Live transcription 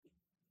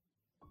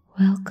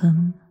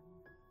Welcome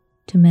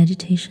to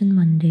Meditation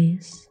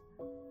Mondays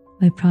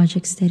by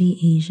Project Steady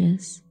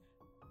Asia's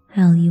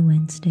Hallyu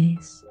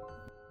Wednesdays.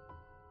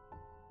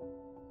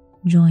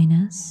 Join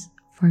us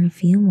for a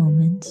few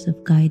moments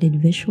of guided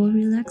visual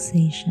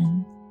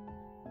relaxation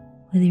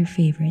with your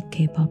favorite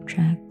K-pop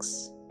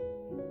tracks.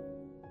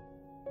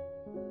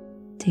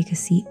 Take a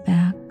seat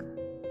back,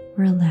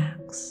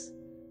 relax,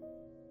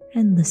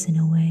 and listen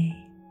away.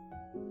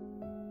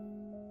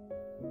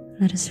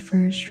 Let us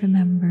first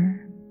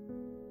remember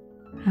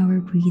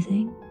our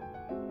breathing.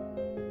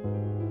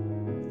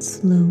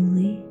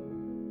 Slowly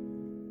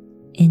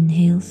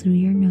inhale through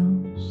your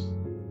nose.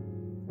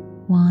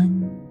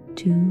 1,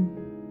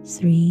 2,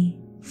 3,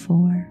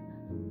 4,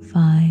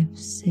 5,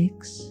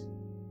 6.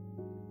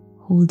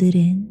 Hold it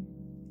in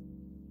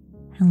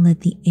and let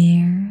the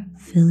air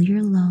fill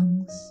your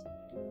lungs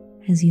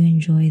as you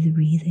enjoy the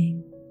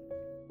breathing.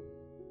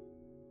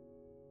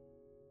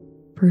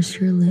 Purse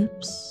your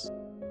lips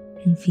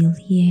and feel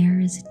the air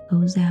as it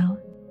goes out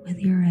with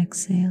your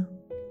exhale.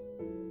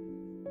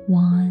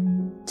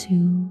 1,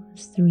 2,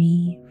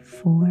 3,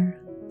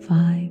 4,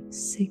 5,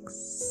 6,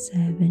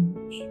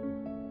 7,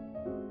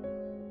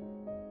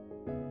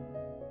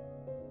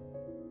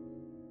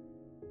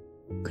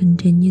 8.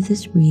 Continue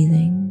this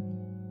breathing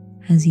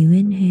as you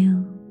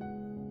inhale,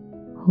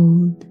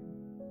 hold,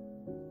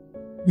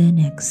 then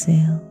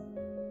exhale.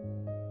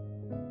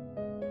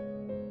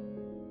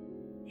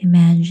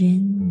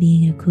 Imagine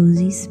being in a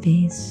cozy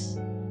space,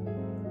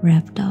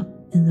 wrapped up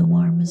in the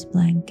warmest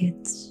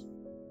blankets.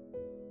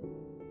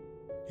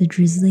 The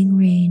drizzling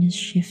rain is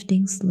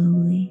shifting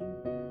slowly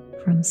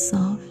from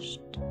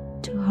soft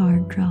to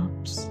hard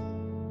drops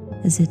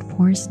as it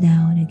pours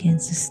down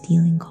against the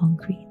steel and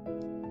concrete.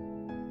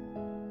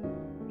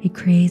 It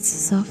creates a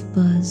soft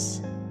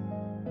buzz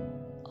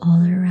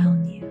all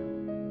around you,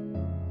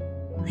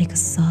 like a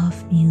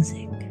soft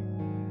music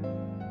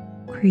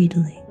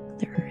cradling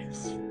the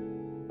earth.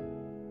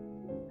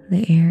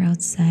 The air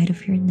outside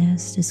of your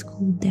nest is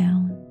cooled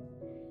down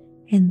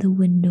and the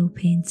window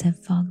panes have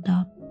fogged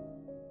up.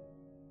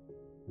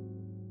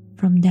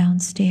 From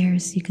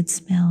downstairs, you could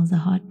smell the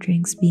hot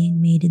drinks being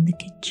made in the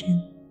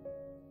kitchen.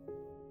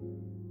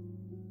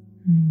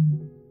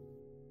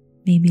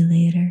 Maybe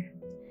later,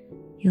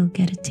 you'll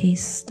get a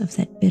taste of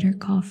that bitter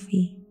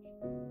coffee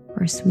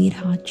or sweet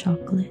hot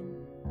chocolate.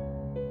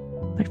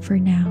 But for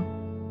now,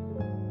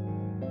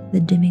 the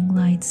dimming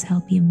lights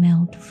help you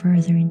melt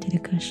further into the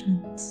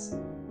cushions.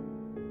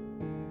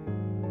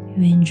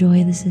 You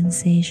enjoy the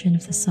sensation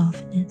of the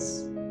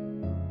softness,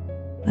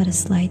 but a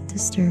slight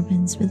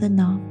disturbance with a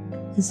knock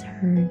is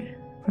heard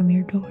from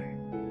your door,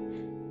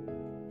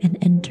 and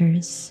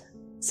enters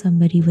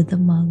somebody with a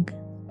mug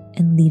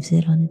and leaves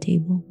it on the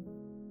table.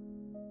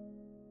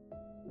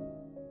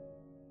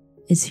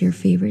 It's your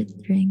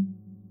favorite drink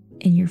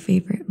in your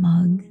favorite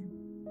mug,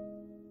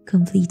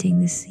 completing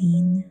the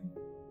scene.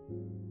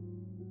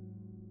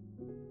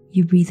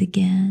 You breathe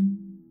again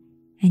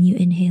and you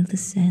inhale the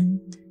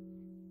scent.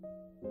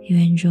 You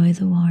enjoy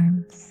the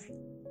warmth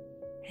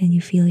and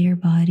you feel your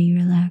body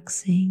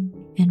relaxing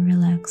and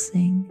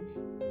relaxing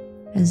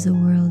as the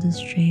world is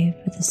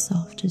draped with the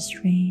softest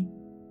rain.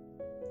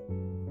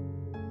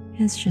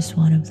 It's just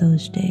one of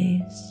those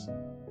days.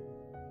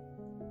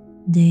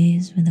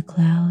 Days when the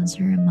clouds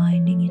are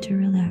reminding you to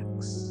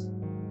relax.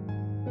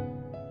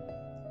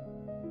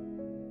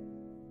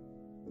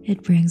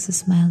 It brings a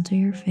smile to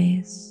your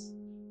face,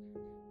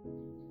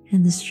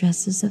 and the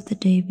stresses of the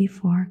day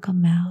before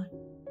come out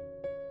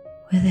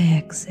with the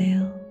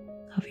exhale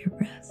of your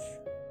breath.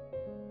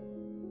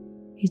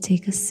 You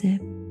take a sip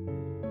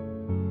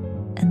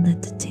and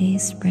let the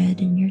taste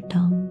spread in your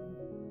tongue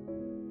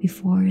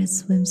before it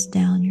swims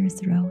down your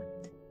throat.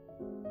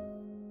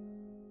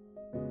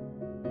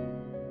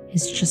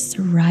 It's just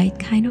the right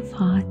kind of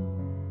hot,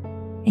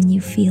 and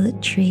you feel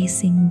it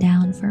tracing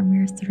down from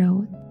your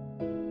throat,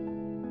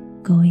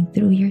 going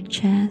through your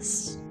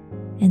chest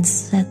and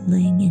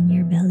settling in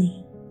your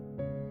belly.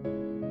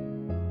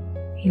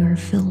 You are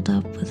filled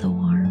up with the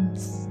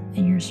warmth,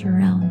 and you're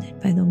surrounded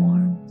by the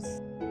warmth,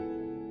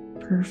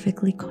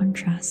 perfectly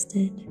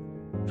contrasted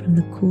from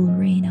the cool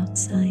rain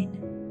outside.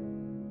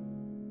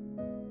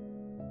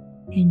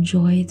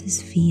 Enjoy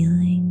this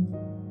feeling.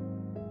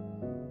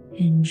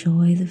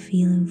 Enjoy the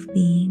feeling of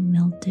being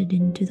melted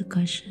into the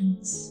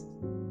cushions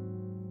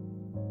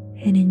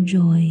and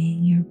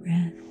enjoying your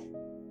breath.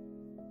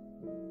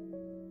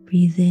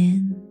 Breathe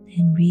in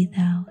and breathe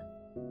out.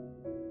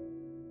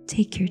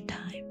 Take your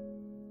time.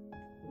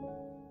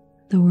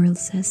 The world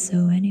says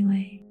so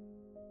anyway.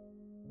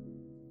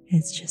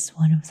 It's just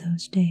one of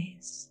those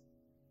days.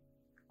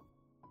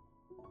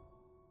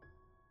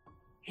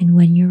 And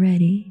when you're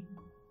ready,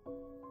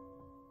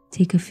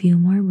 take a few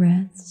more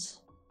breaths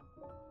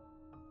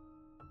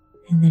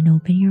and then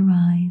open your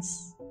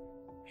eyes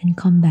and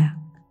come back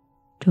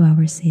to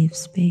our safe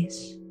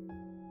space.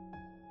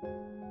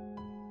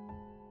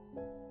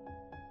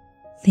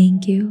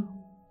 Thank you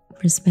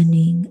for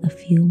spending a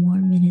few more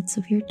minutes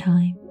of your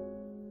time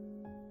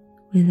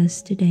with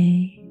us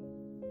today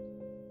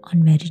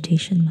on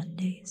Meditation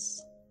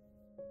Mondays.